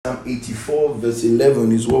Psalm 84 verse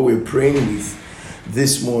 11 is what we're praying with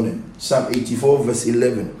this morning. Psalm 84 verse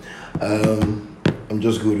 11. I'm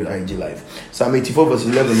just good with IG Live. Psalm 84 verse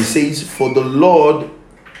 11, it says, "For the Lord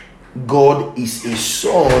God is a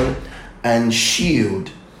sun and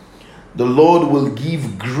shield. The Lord will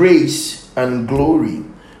give grace and glory."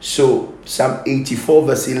 So Psalm 84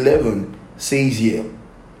 verse 11 says here,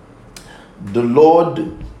 the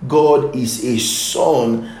Lord God is a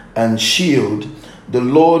sun and shield. The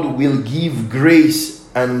Lord will give grace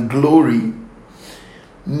and glory.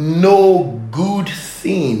 No good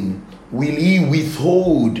thing will he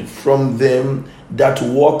withhold from them that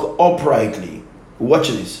walk uprightly. Watch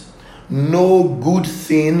this. No good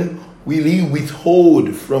thing will he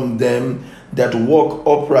withhold from them that walk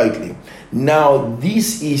uprightly. Now,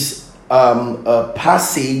 this is a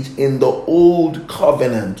passage in the Old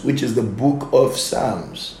Covenant, which is the book of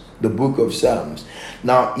Psalms. The book of Psalms.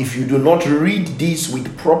 Now, if you do not read this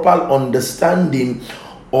with proper understanding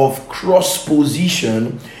of cross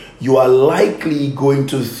position, you are likely going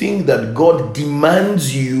to think that God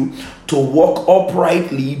demands you to walk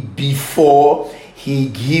uprightly before he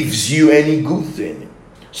gives you any good thing.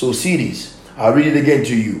 So see this. I'll read it again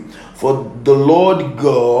to you. "For the Lord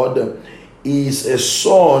God is a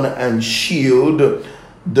sun and shield.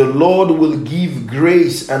 The Lord will give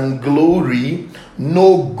grace and glory.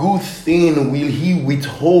 No good thing will he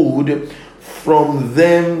withhold from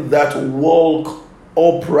them that walk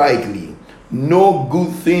uprightly." No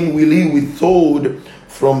good thing will he withhold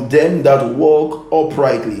from them that walk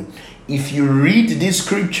uprightly. If you read these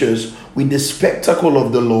scriptures with the spectacle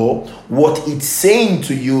of the law, what it's saying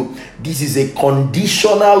to you, this is a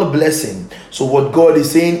conditional blessing. So what God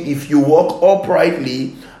is saying, if you walk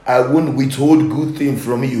uprightly, I won't withhold good thing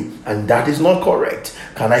from you. And that is not correct.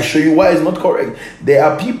 Can I show you why it's not correct? There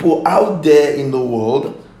are people out there in the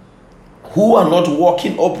world who are not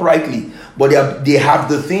walking uprightly, but they have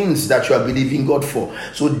the things that you are believing God for.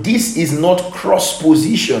 So this is not cross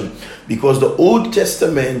position, because the Old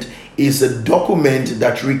Testament is a document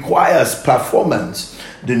that requires performance.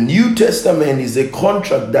 The New Testament is a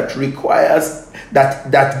contract that requires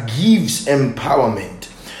that gives empowerment.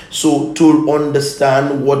 So to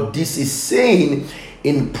understand what this is saying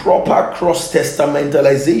in proper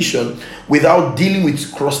cross-testamentalization, without dealing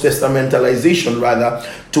with cross-testamentalization, rather,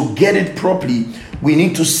 to get it properly, we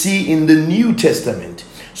need to see in the New Testament.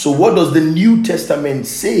 So what does the New Testament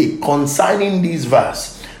say concerning this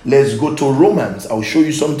verse? Let's go to Romans. I'll show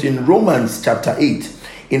you something in Romans chapter 8.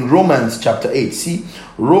 In Romans chapter 8. See,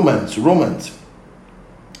 Romans.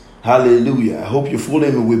 Hallelujah. I hope you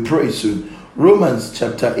follow me. We pray soon. Romans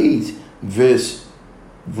chapter 8 verse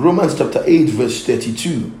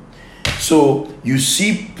 32. So you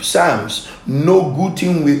see Psalms, no good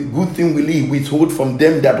thing will he withhold from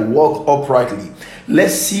them that walk uprightly.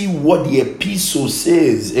 Let's see what the epistle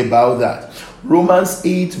says about that. Romans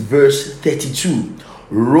 8 verse 32.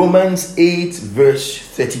 Romans 8 verse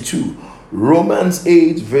 32. Romans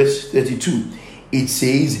 8 verse 32. It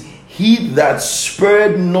says, "He that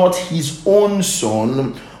spared not his own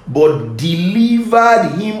son, but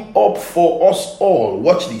delivered him up for us all."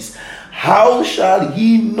 Watch this. "How shall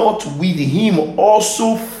he not with him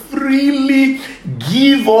also freely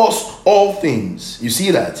give us all things?" You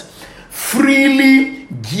see that? Freely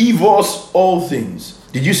give us all things.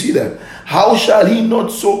 Did you see that? How shall he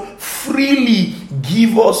not so freely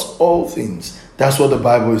give us all things? That's what the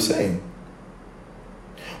Bible is saying.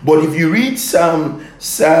 But if you read Psalm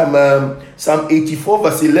 84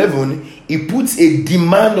 verse 11, it puts a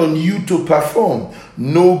demand on you to perform.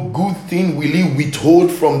 No good thing will he withhold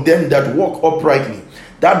from them that walk uprightly.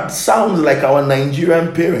 That sounds like our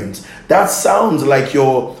Nigerian parents. That sounds like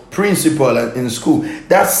your principal in school.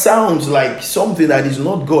 That sounds like something that is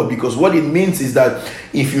not God, because what it means is that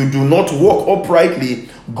if you do not walk uprightly,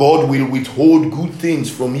 God will withhold good things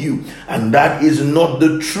from you. And that is not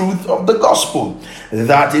the truth of the gospel.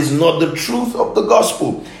 That is not the truth of the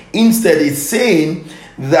gospel. Instead, it's saying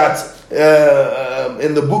that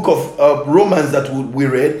in the book of Romans that we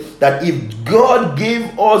read, that if God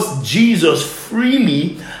gave us Jesus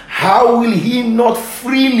freely, how will he not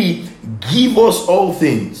freely give us all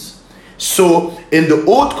things? So in the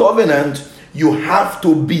Old Covenant, you have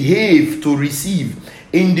to behave to receive.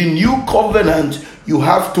 In the New Covenant, you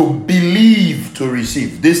have to believe to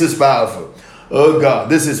receive. This is powerful. Oh God,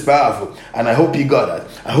 this is powerful. And I hope you got that.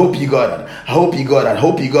 I hope you got it. I hope you got it. I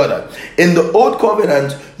hope you got it. In the old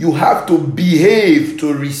covenant, you have to behave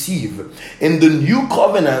to receive. In the new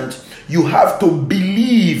covenant, you have to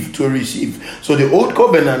believe to receive. So the old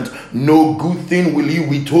covenant, no good thing will he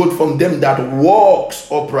withhold from them that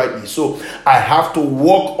walks uprightly. So I have to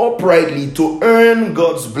walk uprightly to earn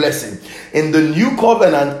God's blessing. In the new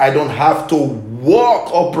covenant, I don't have to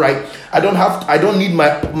walk upright. I don't need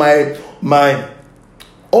my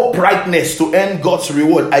uprightness to earn God's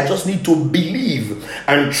reward. I just need to believe.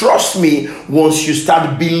 And trust me, once you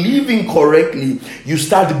start believing correctly, you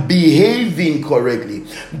start behaving correctly.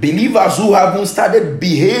 Believers who haven't started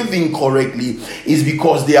behaving correctly is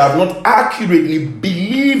because they have not accurately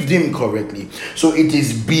believed him correctly. So it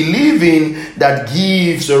is believing that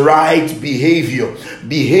gives right behavior.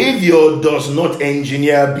 Behavior does not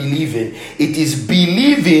engineer believing. It is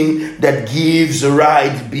believing that gives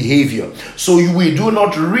right behavior. So we do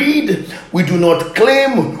not read, we do not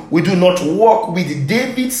claim, we do not walk with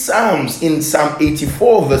David's Psalms in Psalm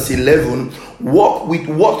 84 verse 11. Walk with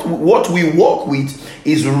what we walk with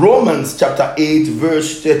is Romans chapter 8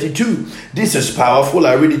 verse 32. This is powerful.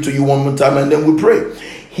 I read it to you one more time and then we pray.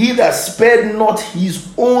 He that spared not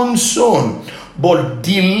his own son, but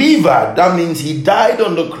delivered, that means he died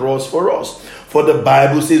on the cross for us. For the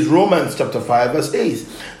Bible says, Romans chapter 5 verse 8,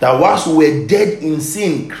 that whilst we were dead in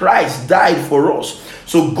sin, Christ died for us.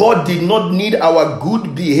 So God did not need our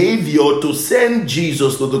good behavior to send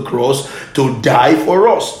Jesus to the cross to die for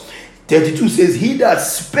us. 32 says, he that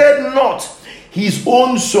spared not his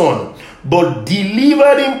own son, but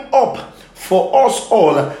delivered him up for us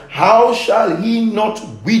all, how shall he not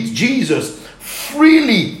with Jesus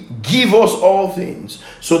freely give us all things?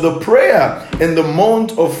 So the prayer in the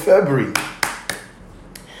month of February,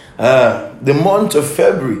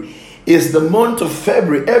 is the month of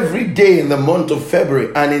February, every day in the month of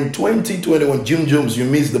February. And in 2021, Jim Jones, you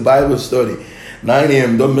missed the Bible study. 9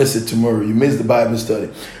 a.m., don't miss it tomorrow. You missed the Bible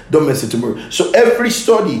study. Don't miss it tomorrow. So every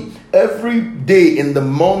study, every day in the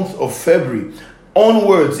month of February,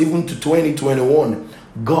 onwards, even to 2021,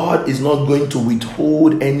 God is not going to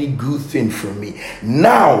withhold any good thing from me.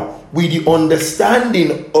 Now, with the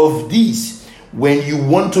understanding of this, when you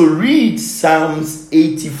want to read Psalms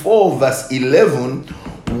 84 verse 11,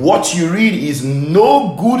 what you read is,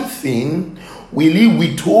 no good thing will he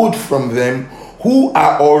withhold from them who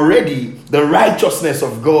are already the righteousness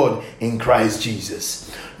of God in Christ Jesus.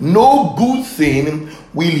 No good thing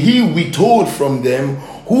will he withhold from them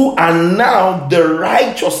who are now the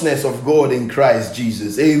righteousness of God in Christ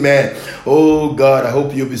Jesus. Amen. Oh God, I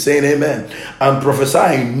hope you'll be saying amen. I'm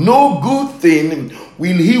prophesying, no good thing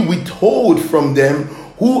will he withhold from them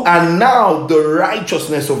who are now the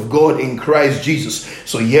righteousness of God in Christ Jesus.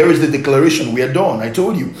 So here is the declaration. We are done. I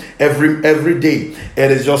told you, every day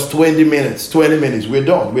it is just 20 minutes. We're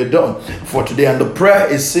done for today. And the prayer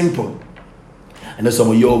is simple. I know some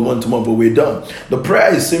of you all want tomorrow, but we're done. The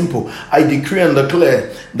prayer is simple. I decree and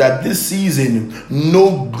declare that this season,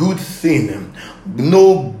 no good thing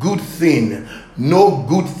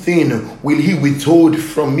will he withhold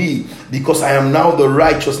from me, because I am now the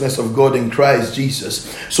righteousness of God in Christ Jesus.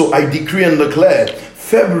 So I decree and declare,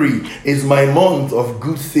 February is my month of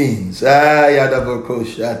good things.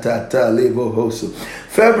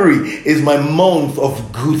 February is my month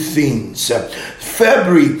of good things.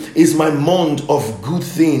 February is my month of good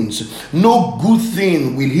things. No good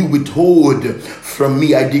thing will he withhold from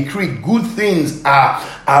me. I decree good things are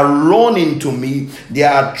running to me. They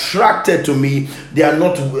are attracted to me. They are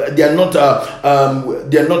not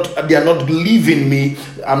leaving me.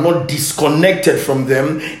 I'm not disconnected from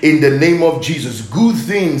them in the name of Jesus. Good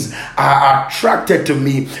things are attracted to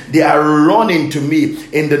me. They are running to me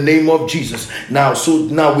in the name of Jesus. Now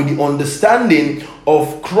with the understanding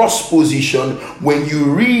of cross position, when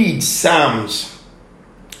you read Psalms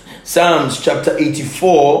chapter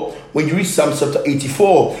 84, when you read Psalms chapter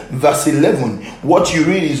 84 verse 11, what you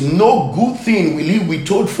read is, no good thing will he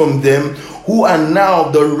withhold from them who are now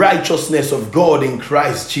the righteousness of God in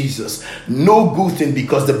Christ Jesus. No good thing,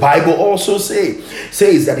 because the Bible also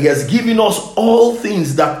says that he has given us all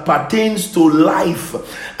things that pertains to life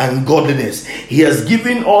and godliness. He has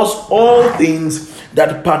given us all things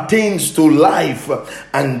that pertains to life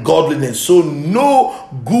and godliness. So no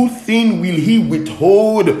good thing will he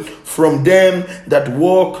withhold from them that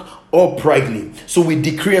walk uprightly. So we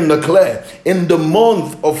decree and declare, in the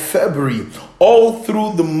month of February, all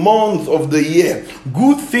through the month of the year.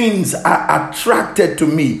 Good things are attracted to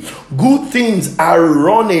me. Good things are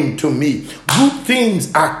running to me. Good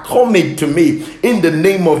things are coming to me in the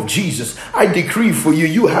name of Jesus. I decree for you,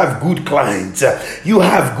 you have good clients, you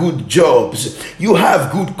have good jobs, you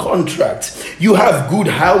have good contracts, you have good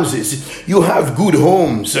houses, you have good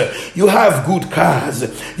homes, you have good cars,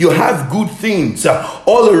 you have good things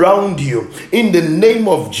all around you in the name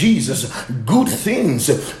of Jesus. Good things,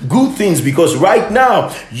 because right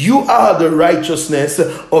now you are the righteousness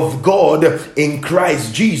of God in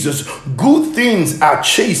Christ Jesus. Good things are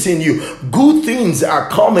chasing you. Good things are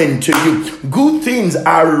coming to you. Good things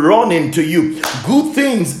are running to you. Good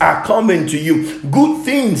things are coming to you. Good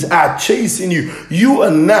things are chasing you. You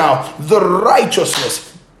are now the righteousness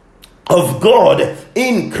of God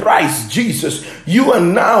in Christ Jesus. You are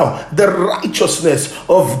now the righteousness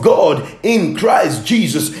of God in Christ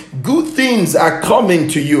Jesus. Good things are coming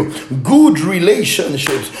to you. Good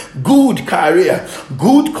relationships, good career,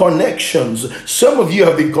 good connections. Some of you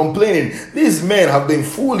have been complaining, these men have been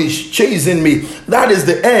foolish chasing me. That is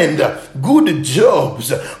the end. Good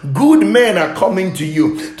jobs, good men are coming to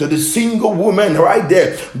you. To the single woman right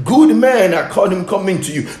there, good men are coming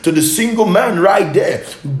to you. To the single man right there,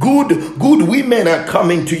 good women are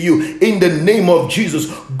coming to you in the name of Jesus.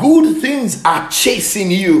 Good things are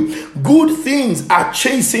chasing you. Good things are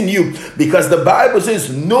chasing you, because the Bible says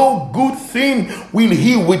no good thing will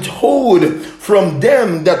he withhold from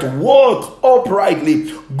them that walk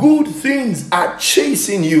uprightly. Good things are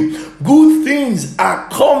chasing you. Good things are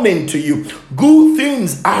coming to you. Good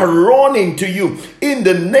things are running to you in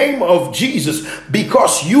the name of Jesus,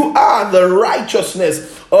 because you are the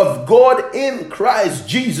righteousness of God in Christ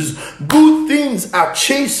Jesus. Good things are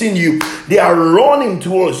chasing you. They are running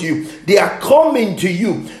towards you. They are coming to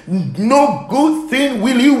you. No good thing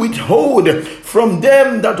will you withhold from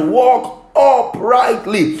them that walk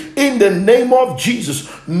uprightly in the name of Jesus.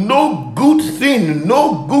 No good thing.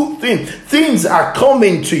 Things are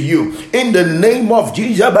coming to you in the name of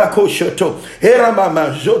Jesus.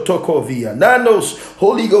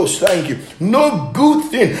 Holy Ghost, thank you. No good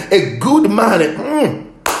thing. A good man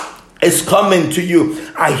is coming to you.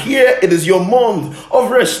 I hear it is your month of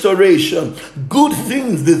restoration. Good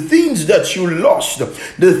things, the things that you lost,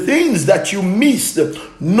 the things that you missed.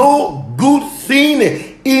 No good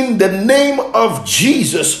thing in the name of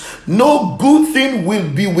Jesus. No good thing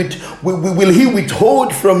will he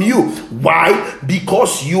withhold from you. Why?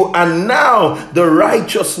 Because you are now the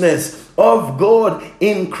righteousness of God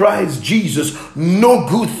in Christ Jesus. No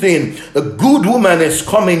good thing. A good woman is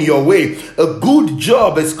coming your way. A good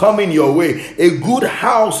job is coming your way. A good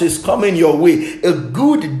house is coming your way. A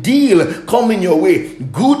good deal coming your way.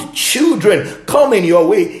 Good children coming your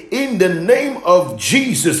way in the name of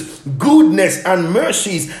Jesus. Goodness and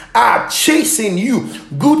mercies are chasing you.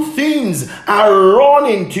 Good things are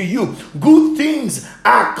running to you. Good things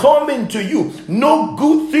are coming to you. No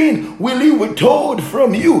good thing will he withhold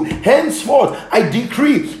from you. Henceforth, I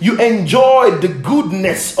decree you enjoy the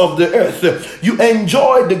goodness of the earth. You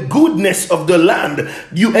enjoy the goodness of the land.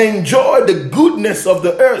 You enjoy the goodness of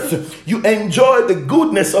the earth. You enjoy the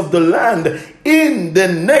goodness of the land in the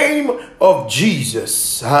name of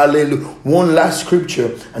Jesus. Hallelujah. One last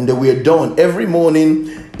scripture and then we are done. Every morning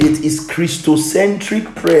it is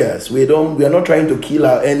Christocentric prayers. We are not trying to kill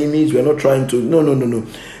our enemies. We are not trying to no.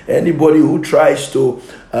 Anybody who tries to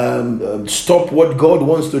stop what God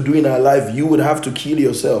wants to do in our life, you would have to kill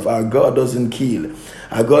yourself. Our God doesn't kill.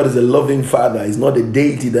 Our God is a loving Father. He's not a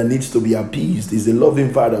deity that needs to be appeased. He's a loving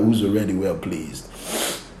Father who's already well pleased.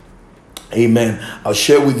 Amen. I'll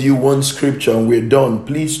share with you one scripture and we're done.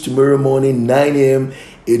 Please, tomorrow morning, 9 a.m.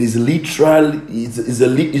 It is literally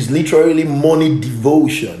morning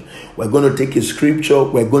devotion. We're going to take a scripture,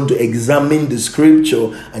 we're going to examine the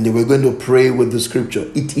scripture, and then we're going to pray with the scripture.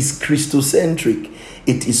 It is Christocentric.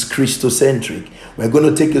 It is Christocentric. We're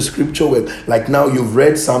going to take a scripture where, like now you've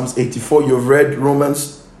read Psalms 84, you've read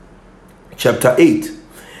Romans chapter 8.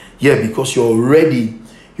 Yeah, because you're already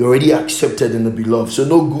accepted in the beloved. So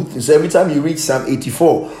no good things. Every time you read Psalm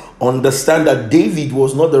 84, understand that David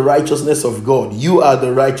was not the righteousness of God. You are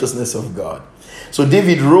the righteousness of God. So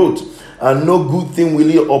David wrote, and no good thing will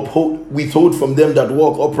he withhold from them that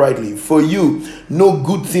walk uprightly. For you, no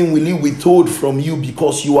good thing will he withhold from you,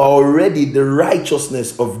 because you are already the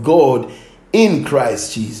righteousness of God in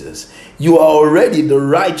Christ Jesus. You are already the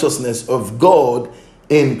righteousness of God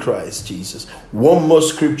in Christ Jesus. One more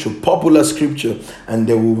scripture, popular scripture, and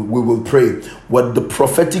then we will pray. What the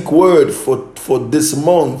prophetic word for this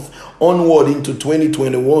month onward into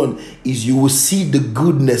 2021 is, you will see the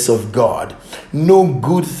goodness of God. No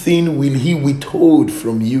good thing will he withhold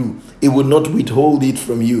from you It will not withhold it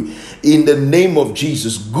from you. In the name of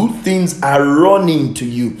Jesus, good things are running to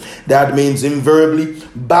you. That means invariably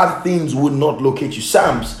bad things will not locate you.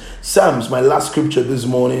 Psalms, my last scripture this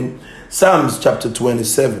morning, Psalms chapter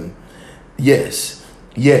 27. Yes.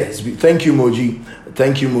 Thank you, Moji.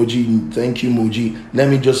 Thank you, Moji. Let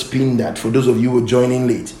me just pin that for those of you who are joining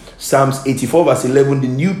late. Psalms 84 verse 11, the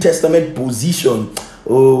New Testament position.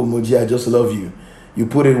 Oh, Moji, I just love you. You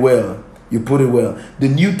put it well. The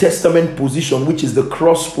New Testament position, which is the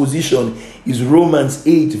cross position, is Romans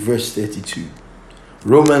 8 verse 32.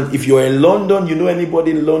 If you're in London, you know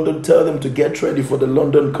anybody in London, tell them to get ready for the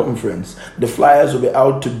London conference. The flyers will be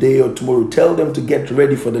out today or tomorrow. Tell them to get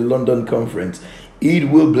ready for the London conference. It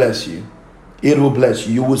will bless you. It will bless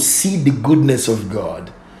you. You will see the goodness of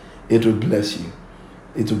God. It will bless you.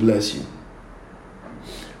 It will bless you.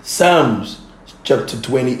 Psalms chapter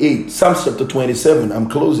 28. Psalms chapter 27. I'm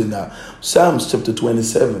closing now. Psalms chapter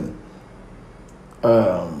 27.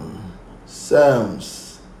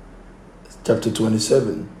 Psalms chapter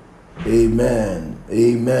 27. Amen.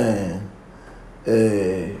 Amen.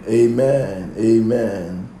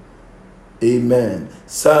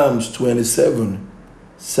 Psalms 27.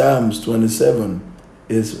 Psalms 27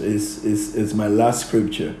 is my last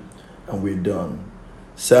scripture, and we're done.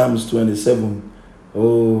 Psalms 27.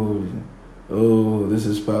 Oh, this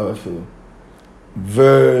is powerful.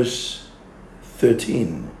 Verse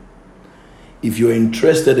 13. If you're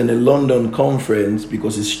interested in a London conference,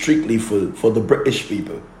 because it's strictly for the British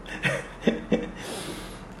people,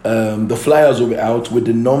 the flyers will be out with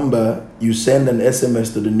the number. You send an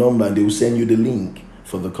SMS to the number and they will send you the link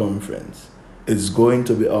for the conference. It's going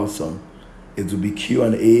to be awesome. It will be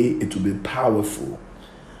Q&A. It will be powerful.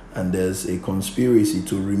 And there's a conspiracy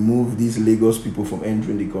to remove these Lagos people from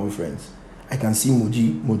entering the conference. I can see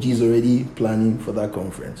Moji is already planning for that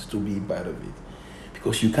conference to be part of it.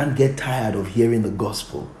 Because you can't get tired of hearing the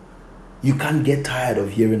gospel.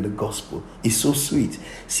 It's so sweet.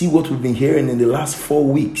 See what we've been hearing in the last 4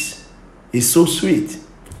 weeks. It's so sweet.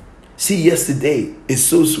 See yesterday. It's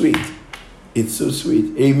so sweet.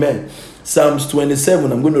 Amen. Psalms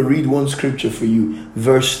 27. I'm going to read one scripture for you.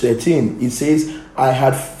 Verse 13. It says, I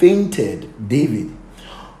had fainted, David,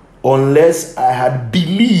 unless I had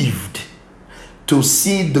believed to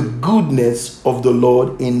see the goodness of the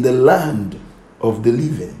Lord in the land of the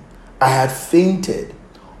living. I had fainted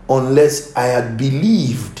unless I had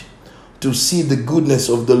believed to see the goodness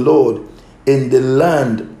of the Lord in the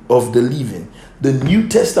land of the living. The New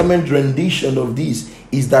Testament rendition of this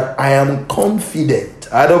is that I am confident.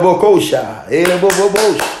 I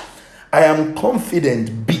am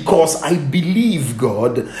confident because I believe,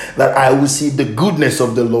 God, that I will see the goodness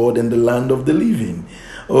of the Lord in the land of the living.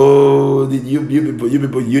 Oh, you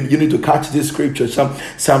people, you need to catch this scripture.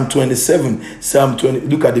 Psalm 27, Psalm 20.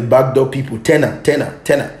 Look at the backdoor people. Tenor.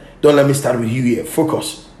 Don't let me start with you here.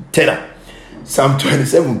 Focus. Tenor. Psalm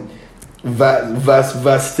 27,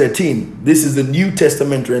 verse 13. This is the New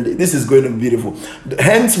Testament rendering. This is going to be beautiful.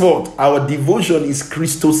 Henceforth, our devotion is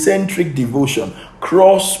Christocentric devotion,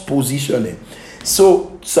 cross positioning.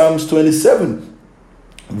 So Psalms 27,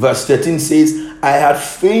 verse 13 says, I had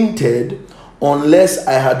fainted unless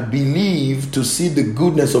I had believed to see the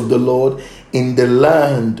goodness of the Lord in the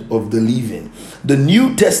land of the living. The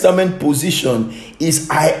New Testament position is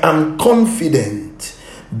I am confident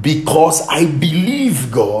because I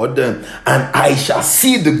believe God and I shall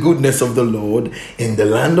see the goodness of the Lord in the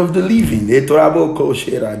land of the living.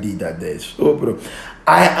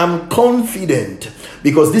 I am confident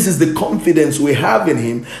because this is the confidence we have in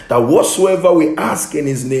him that whatsoever we ask in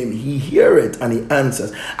his name, he heareth and he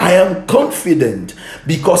answers. I am confident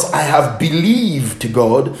because I have believed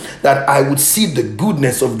God that I would see the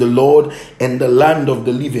goodness of the Lord in the land of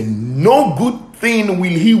the living. No good thing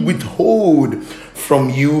will he withhold from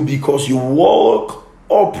you because you walk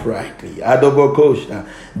uprightly.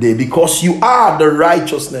 Because you are the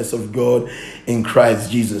righteousness of God in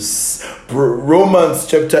Christ Jesus. Romans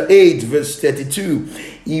chapter 8 verse 32.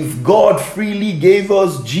 If God freely gave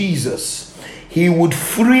us Jesus, he would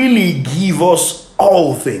freely give us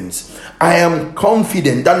all things. I am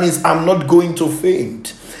confident. That means I'm not going to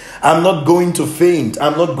faint. I'm not going to faint.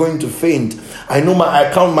 I know my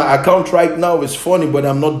account right now is funny, but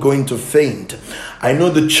I'm not going to faint. I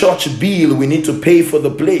know the church bill we need to pay for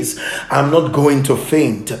the place. I'm not going to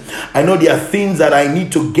faint. I know there are things that I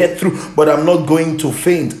need to get through, but I'm not going to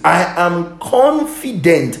faint. I am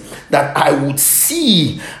confident that I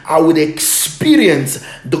would experience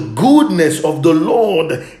the goodness of the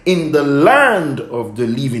Lord in the land of the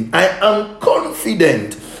living. I am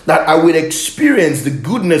confident that I will experience the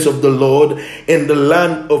goodness of the Lord in the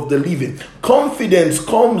land of the living. Confidence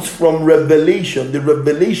comes from revelation. The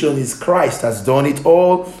revelation is Christ has done it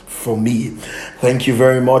all for me. Thank you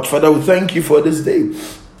very much, Father. We thank you for this day.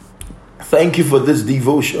 Thank you for this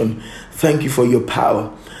devotion. Thank you for your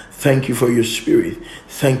power. Thank you for your spirit.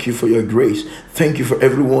 Thank you for your grace. Thank you for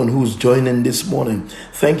everyone who's joining this morning.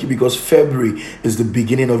 Thank you because February is the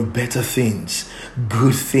beginning of better things.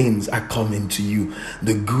 Good things are coming to you.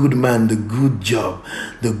 The good man, the good job,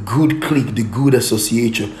 the good clique, the good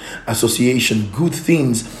association. Good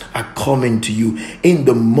things are coming to you. In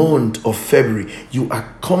the month of February, you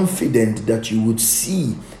are confident that you would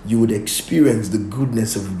experience the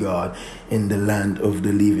goodness of God in the land of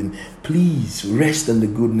the living. Please rest in the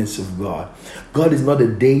goodness of God. God is not a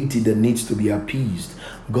deity that needs to be appeased.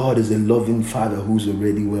 God is a loving Father who's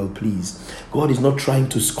already well pleased. God is not trying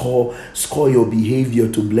to score your behavior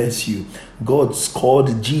to bless you. God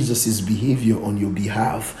scored Jesus' behavior on your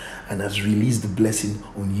behalf and has released the blessing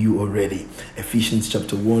on you already. Ephesians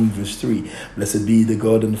chapter 1 verse 3. Blessed be the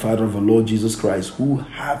God and Father of our Lord Jesus Christ, who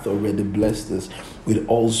hath already blessed us with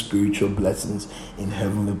all spiritual blessings in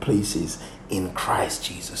heavenly places in Christ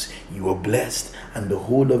Jesus. You are blessed, and the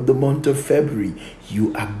whole of the month of February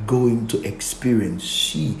you are going to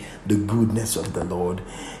see the goodness of the Lord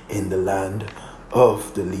in the land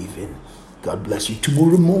of the living. God bless you.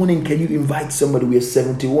 Tomorrow morning, can you invite somebody? We are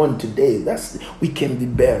 71 today. We can be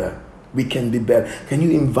better. We can be better. Can you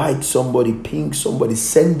invite somebody, ping somebody,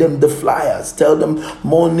 send them the flyers, tell them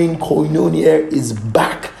Morning Koinonia is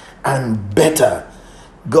back and better.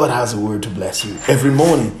 God has a word to bless you. Every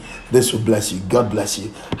morning, this will bless you. God bless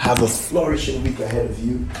you. Have a flourishing week ahead of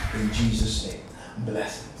you in Jesus' name.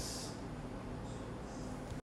 Blessings.